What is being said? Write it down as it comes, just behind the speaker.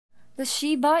The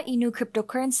Shiba Inu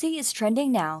cryptocurrency is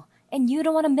trending now, and you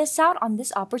don't want to miss out on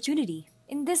this opportunity.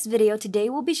 In this video today,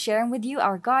 we'll be sharing with you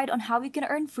our guide on how you can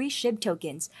earn free SHIB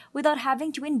tokens without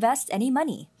having to invest any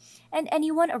money. And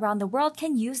anyone around the world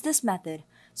can use this method.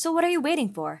 So what are you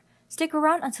waiting for? Stick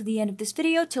around until the end of this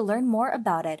video to learn more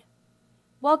about it.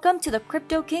 Welcome to the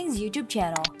Crypto Kings YouTube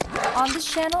channel. On this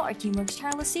channel, our team works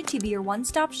tirelessly to be your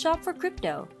one-stop shop for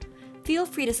crypto. Feel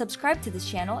free to subscribe to this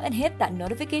channel and hit that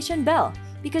notification bell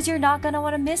because you're not going to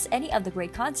want to miss any of the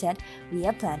great content we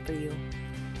have planned for you.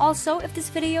 Also, if this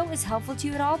video is helpful to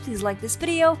you at all, please like this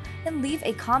video and leave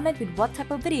a comment with what type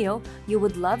of video you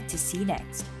would love to see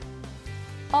next.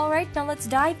 Alright, now let's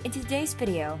dive into today's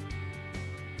video.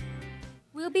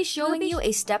 We'll be showing you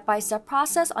a step-by-step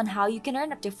process on how you can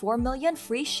earn up to 4 million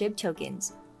free SHIB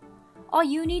tokens. All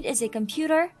you need is a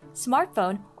computer,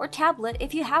 smartphone, or tablet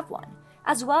if you have one,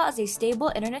 as well as a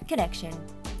stable internet connection.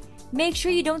 Make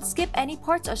sure you don't skip any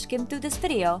parts or skim through this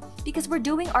video because we're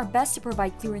doing our best to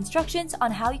provide clear instructions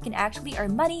on how you can actually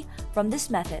earn money from this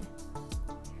method.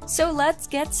 So let's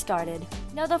get started.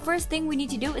 Now the first thing we need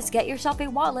to do is get yourself a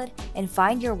wallet and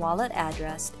find your wallet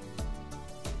address.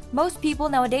 Most people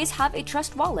nowadays have a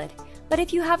Trust wallet, but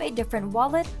if you have a different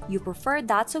wallet you prefer,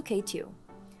 that's okay too.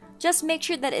 Just make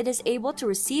sure that it is able to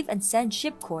receive and send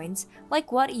SHIB coins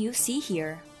like what you see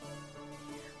here.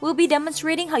 We'll be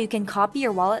demonstrating how you can copy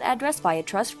your wallet address via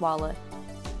Trust Wallet.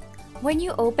 When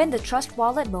you open the Trust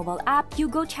Wallet mobile app, you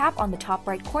go tap on the top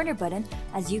right corner button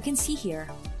as you can see here.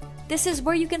 This is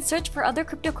where you can search for other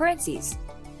cryptocurrencies.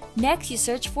 Next, you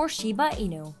search for Shiba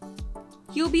Inu.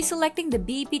 You'll be selecting the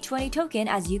BEP20 token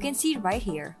as you can see right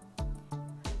here.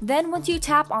 Then once you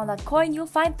tap on that coin, you'll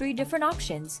find 3 different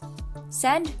options: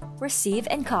 send, receive,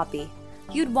 and copy.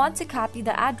 You'd want to copy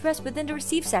the address within the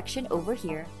receive section over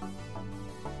here.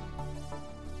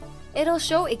 It'll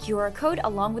show a QR code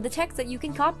along with the text that you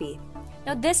can copy.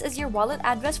 Now this is your wallet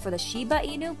address for the Shiba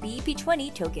Inu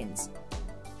BEP20 tokens.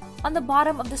 On the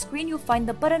bottom of the screen, you'll find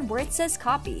the button where it says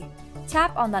copy.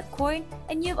 Tap on that coin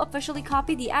and you've officially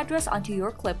copied the address onto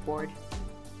your clipboard.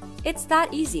 It's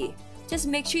that easy. Just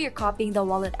make sure you're copying the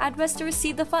wallet address to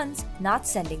receive the funds, not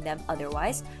sending them,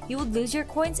 otherwise you would lose your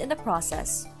coins in the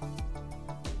process.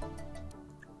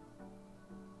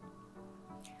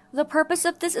 The purpose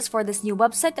of this is for this new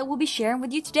website that we'll be sharing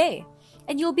with you today,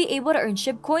 and you'll be able to earn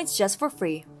SHIB coins just for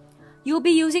free. You'll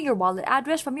be using your wallet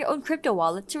address from your own crypto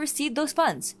wallet to receive those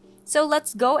funds, so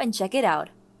let's go and check it out.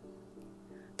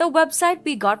 The website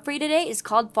we got for you today is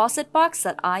called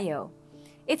faucetbox.io.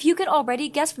 If you can already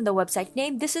guess from the website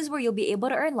name, this is where you'll be able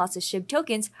to earn lots of SHIB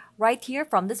tokens right here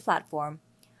from this platform.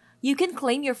 You can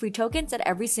claim your free tokens at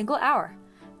every single hour,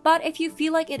 but if you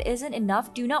feel like it isn't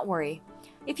enough, do not worry.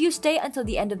 If you stay until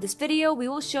the end of this video, we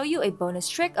will show you a bonus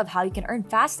trick of how you can earn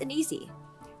fast and easy.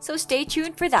 So stay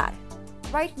tuned for that.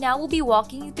 Right now, we'll be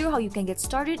walking you through how you can get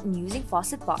started in using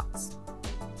Faucetbox.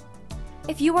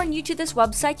 If you are new to this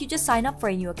website, you just sign up for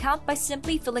a new account by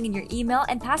simply filling in your email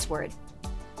and password.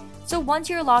 So once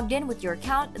you're logged in with your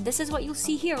account, this is what you'll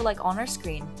see here like on our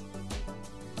screen.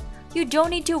 You don't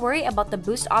need to worry about the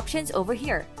boost options over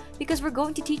here because we're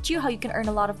going to teach you how you can earn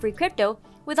a lot of free crypto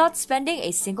without spending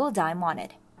a single dime on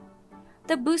it.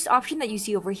 The boost option that you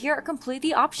see over here are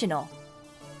completely optional.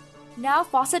 Now,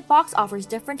 Faucetbox offers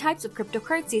different types of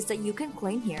cryptocurrencies that you can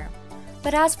claim here.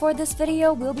 But as for this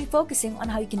video, we'll be focusing on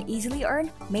how you can easily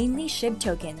earn mainly SHIB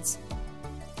tokens.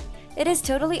 It is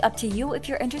totally up to you if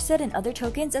you're interested in other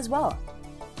tokens as well.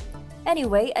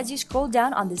 Anyway, as you scroll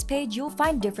down on this page, you'll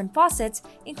find different faucets,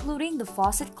 including the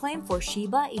faucet claim for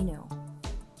Shiba Inu.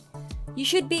 You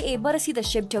should be able to see the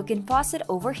SHIB token faucet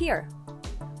over here,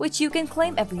 which you can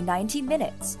claim every 90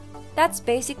 minutes. That's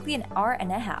basically an hour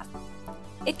and a half.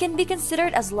 It can be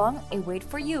considered as long a wait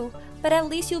for you, but at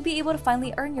least you'll be able to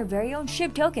finally earn your very own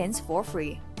SHIB tokens for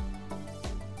free.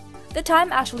 The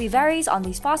time actually varies on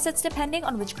these faucets depending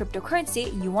on which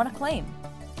cryptocurrency you want to claim.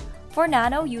 For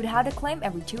Nano, you'd have to claim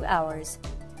every 2 hours.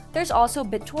 There's also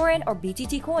BitTorrent or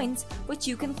BTT coins, which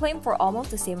you can claim for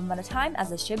almost the same amount of time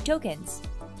as the SHIB tokens.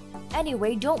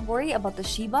 Anyway, don't worry about the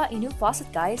Shiba Inu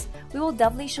faucet, guys. We will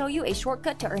definitely show you a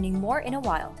shortcut to earning more in a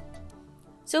while.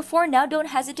 So for now, don't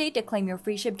hesitate to claim your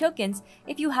free SHIB tokens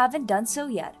if you haven't done so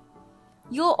yet.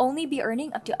 You'll only be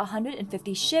earning up to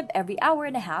 150 SHIB every hour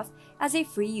and a half as a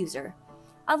free user.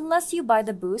 Unless you buy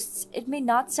the boosts, it may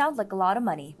not sound like a lot of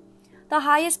money. The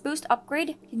highest boost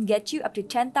upgrade can get you up to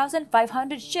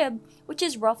 10,500 SHIB, which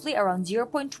is roughly around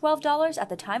 $0.12 at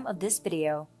the time of this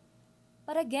video.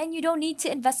 But again, you don't need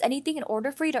to invest anything in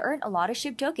order for you to earn a lot of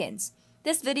SHIB tokens.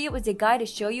 This video is a guide to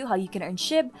show you how you can earn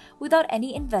SHIB without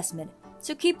any investment.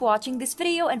 So keep watching this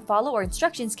video and follow our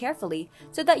instructions carefully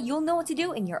so that you'll know what to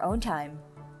do in your own time.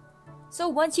 So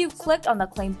once you've clicked on the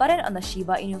claim button on the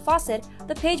Shiba Inu faucet,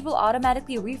 the page will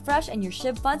automatically refresh and your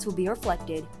SHIB funds will be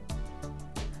reflected.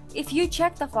 If you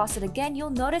check the faucet again, you'll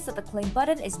notice that the claim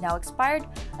button is now expired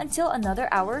until another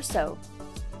hour or so.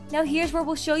 Now here's where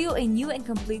we'll show you a new and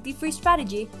completely free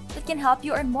strategy that can help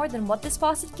you earn more than what this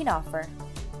faucet can offer.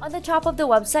 On the top of the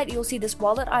website, you'll see this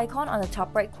wallet icon on the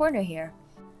top right corner here.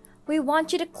 We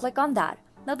want you to click on that.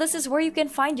 Now this is where you can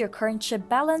find your current SHIB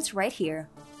balance right here.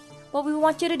 What we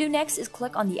want you to do next is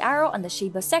click on the arrow on the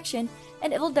Shiba section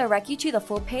and it will direct you to the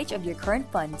full page of your current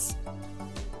funds.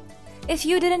 If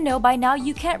you didn't know by now,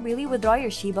 you can't really withdraw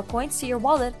your Shiba coins to your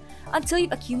wallet until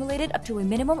you've accumulated up to a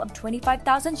minimum of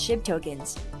 25,000 SHIB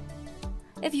tokens.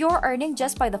 If you're earning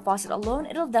just by the faucet alone,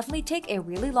 it'll definitely take a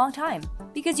really long time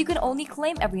because you can only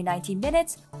claim every 19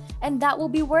 minutes and that will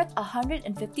be worth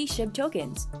 150 SHIB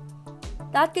tokens.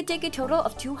 That could take a total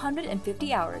of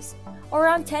 250 hours, or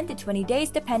around 10 to 20 days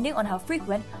depending on how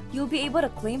frequent you'll be able to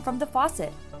claim from the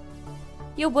faucet.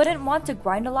 You wouldn't want to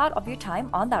grind a lot of your time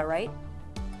on that, right?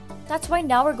 That's why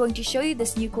now we're going to show you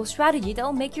this new cool strategy that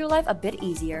will make your life a bit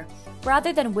easier,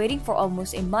 rather than waiting for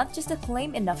almost a month just to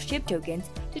claim enough SHIB tokens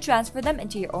to transfer them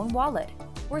into your own wallet.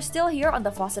 We're still here on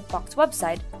the Faucet Box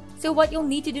website, so what you'll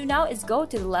need to do now is go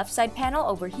to the left side panel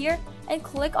over here and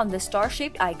click on the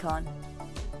star-shaped icon.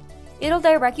 It'll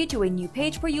direct you to a new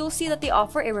page where you'll see that they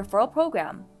offer a referral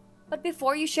program. But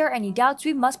before you share any doubts,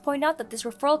 we must point out that this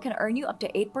referral can earn you up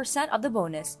to 8% of the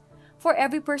bonus for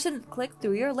every person that clicked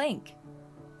through your link.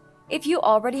 If you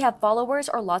already have followers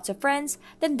or lots of friends,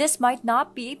 then this might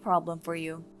not be a problem for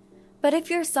you. But if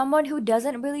you're someone who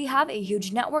doesn't really have a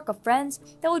huge network of friends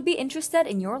that would be interested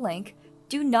in your link,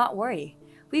 do not worry.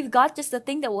 We've got just the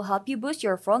thing that will help you boost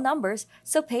your referral numbers,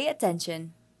 so pay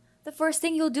attention. The first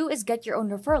thing you'll do is get your own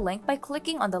referral link by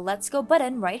clicking on the Let's Go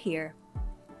button right here.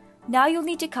 Now you'll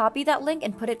need to copy that link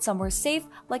and put it somewhere safe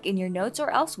like in your notes or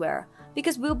elsewhere,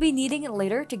 because we'll be needing it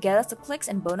later to get us the clicks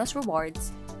and bonus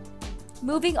rewards.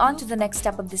 Moving on to the next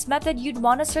step of this method, you'd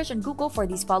want to search on Google for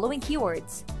these following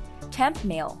keywords: temp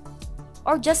mail,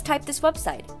 or just type this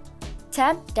website,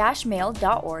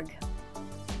 temp-mail.org.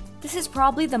 This is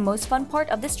probably the most fun part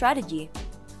of this strategy.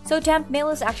 So temp mail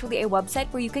is actually a website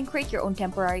where you can create your own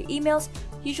temporary emails,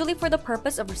 usually for the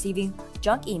purpose of receiving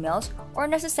junk emails or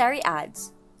unnecessary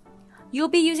ads. You'll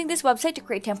be using this website to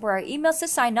create temporary emails to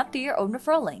sign up to your own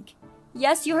referral link.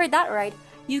 Yes, you heard that right.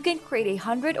 You can create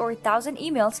 100 or 1,000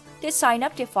 emails to sign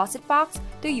up to Faucet Box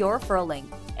to your referral link,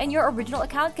 and your original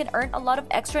account can earn a lot of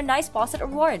extra nice faucet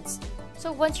rewards.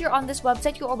 So once you're on this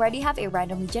website, you already have a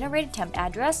randomly generated temp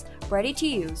address ready to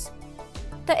use.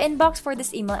 The inbox for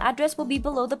this email address will be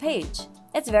below the page.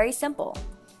 It's very simple.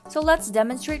 So let's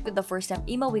demonstrate with the first temp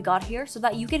email we got here so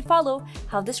that you can follow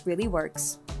how this really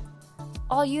works.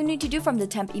 All you need to do from the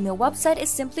temp email website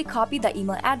is simply copy the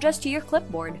email address to your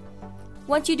clipboard.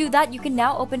 Once you do that, you can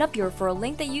now open up your referral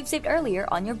link that you've saved earlier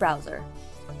on your browser.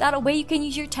 That way you can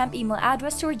use your temp email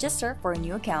address to register for a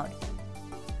new account.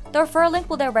 The referral link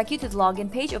will direct you to the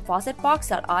login page of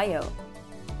faucetbox.io.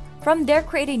 From there,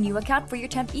 create a new account for your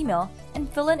temp email and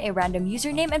fill in a random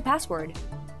username and password.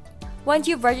 Once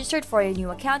you've registered for a new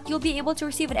account, you'll be able to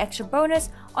receive an extra bonus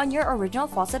on your original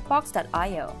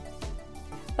faucetbox.io.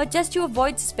 But just to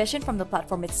avoid suspicion from the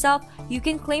platform itself, you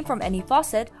can claim from any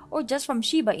faucet or just from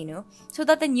Shiba Inu so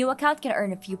that the new account can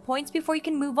earn a few points before you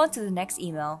can move on to the next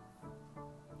email.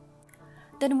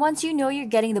 Then once you know you're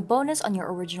getting the bonus on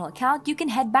your original account, you can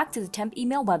head back to the temp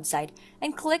email website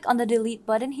and click on the delete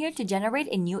button here to generate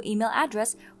a new email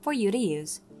address for you to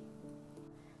use.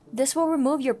 This will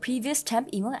remove your previous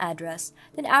temp email address.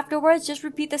 Then afterwards, just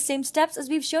repeat the same steps as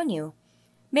we've shown you.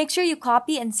 Make sure you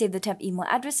copy and save the temp email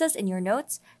addresses in your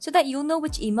notes so that you'll know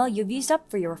which email you've used up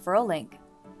for your referral link.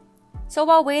 So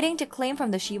while waiting to claim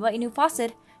from the Shiba Inu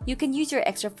faucet, you can use your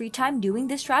extra free time doing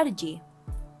this strategy.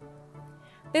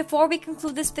 Before we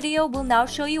conclude this video, we'll now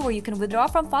show you where you can withdraw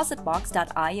from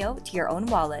faucetbox.io to your own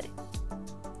wallet.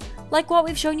 Like what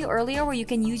we've shown you earlier where you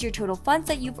can use your total funds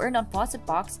that you've earned on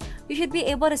Faucetbox, you should be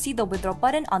able to see the withdraw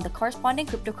button on the corresponding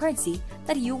cryptocurrency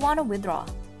that you want to withdraw.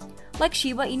 Like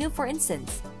Shiba Inu for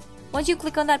instance. Once you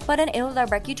click on that button, it'll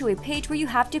direct you to a page where you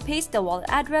have to paste the wallet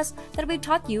address that we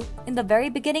taught you in the very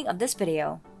beginning of this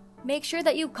video. Make sure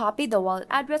that you copy the wallet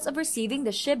address of receiving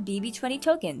the SHIB BB20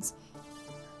 tokens.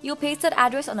 You'll paste that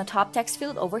address on the top text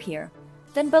field over here.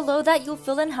 Then below that, you'll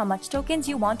fill in how much tokens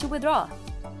you want to withdraw.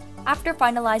 After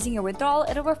finalizing your withdrawal,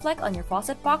 it'll reflect on your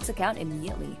Faucetbox account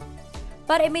immediately.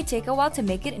 But it may take a while to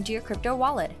make it into your crypto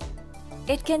wallet.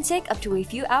 It can take up to a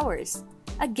few hours.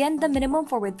 Again, the minimum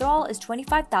for withdrawal is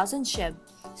 25,000 SHIB,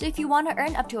 So if you want to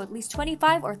earn up to at least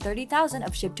 25 or 30,000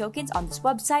 of SHIB tokens on this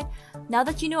website, now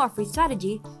that you know our free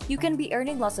strategy, you can be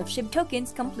earning lots of SHIB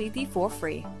tokens completely for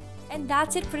free. And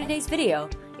that's it for today's video.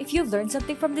 If you've learned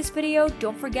something from this video,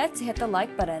 don't forget to hit the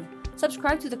like button,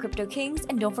 subscribe to the Crypto Kings,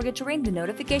 and don't forget to ring the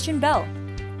notification bell.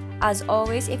 As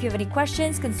always, if you have any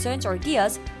questions, concerns, or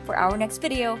ideas for our next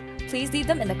video, please leave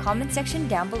them in the comment section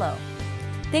down below.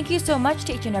 Thank you so much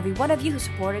to each and every one of you who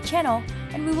support our channel,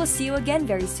 and we will see you again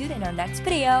very soon in our next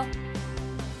video.